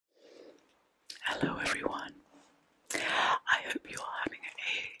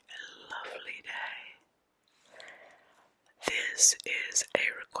This is a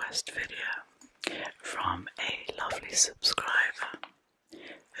request video from a lovely subscriber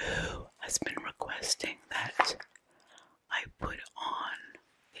who has been requesting that I put on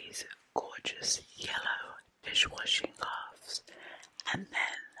these gorgeous yellow dishwashing gloves and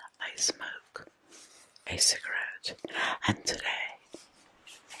then I smoke a cigarette. And today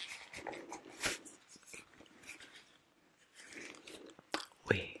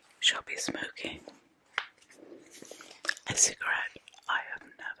we shall be smoking a cigarette I have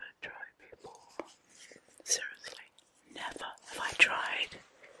never tried before. Seriously, never have I tried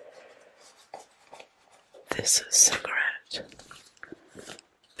this cigarette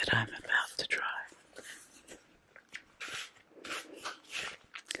that I'm about to try.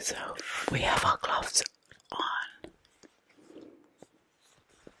 So we have our gloves on.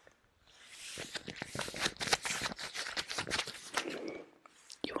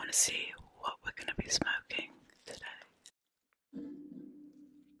 You want to see what we're going to be smoking today?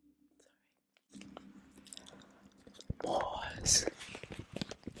 Moors.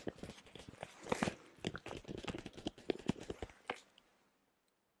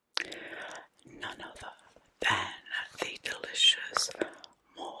 None other than the delicious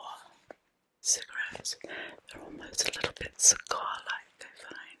Moor cigarettes. They're almost a little bit cigar-like, I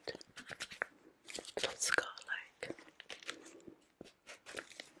find. A little cigar-like.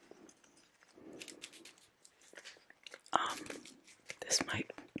 This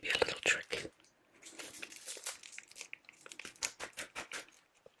might be a little tricky.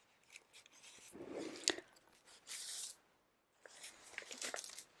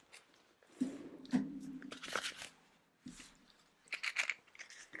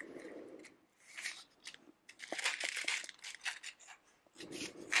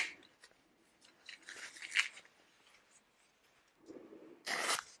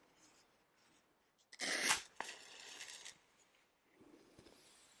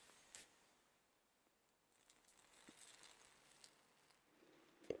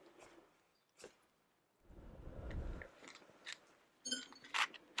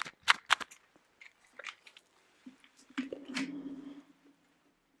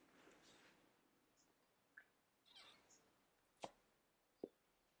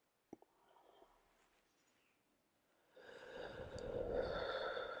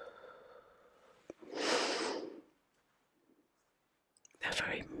 They're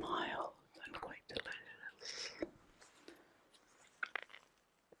very mild and quite delicious.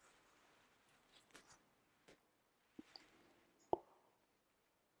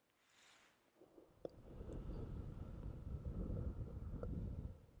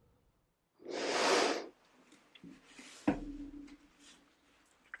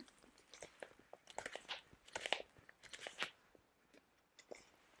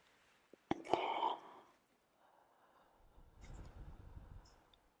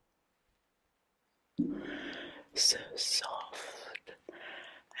 So soft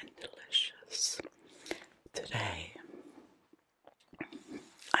and delicious. Today,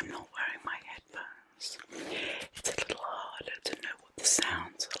 I'm not wearing my headphones. It's a little harder to know what the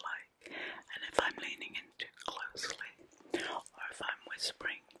sounds are like, and if I'm leaning in too closely, or if I'm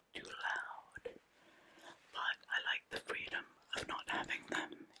whispering too loud. But I like the freedom of not having them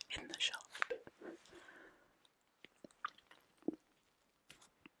in the shop.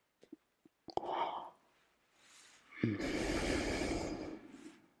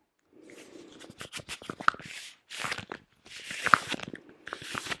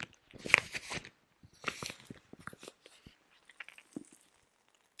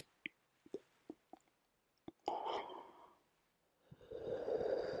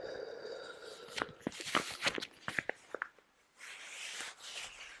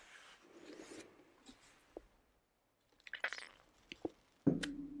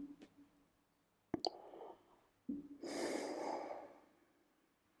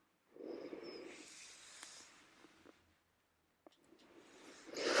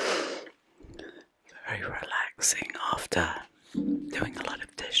 Very relaxing after doing a lot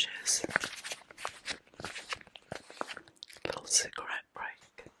of dishes. Little cigarette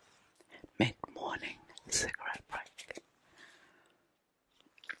break. Mid-morning cigarette break.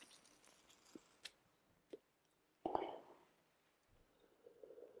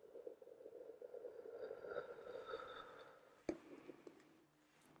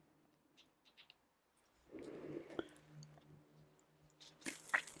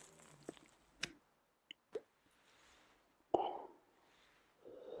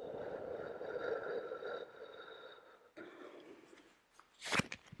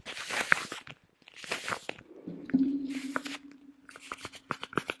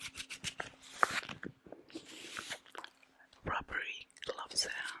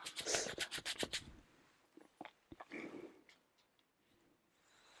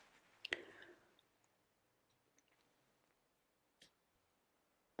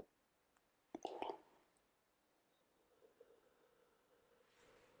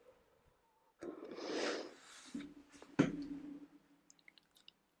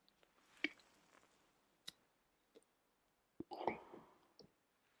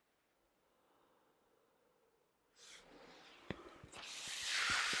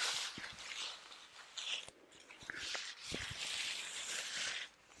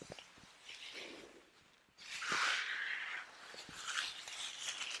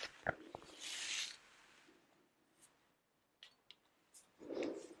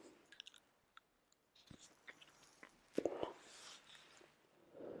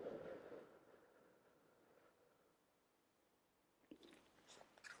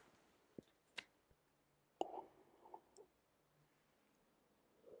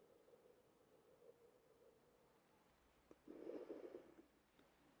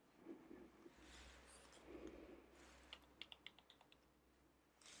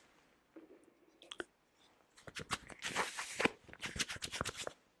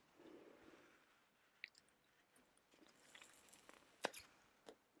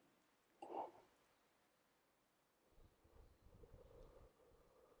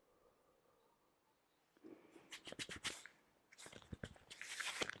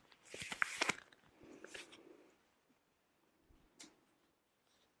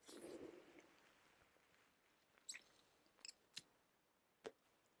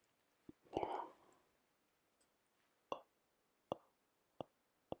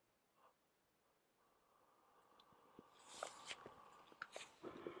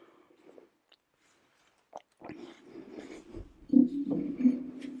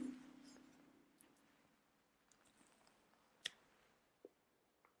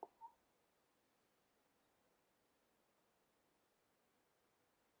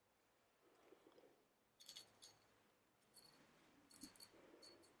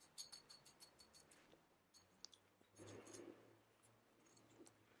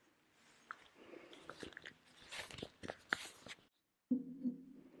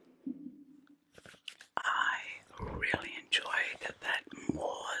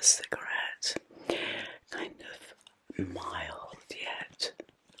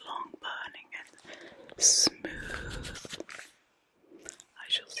 voice.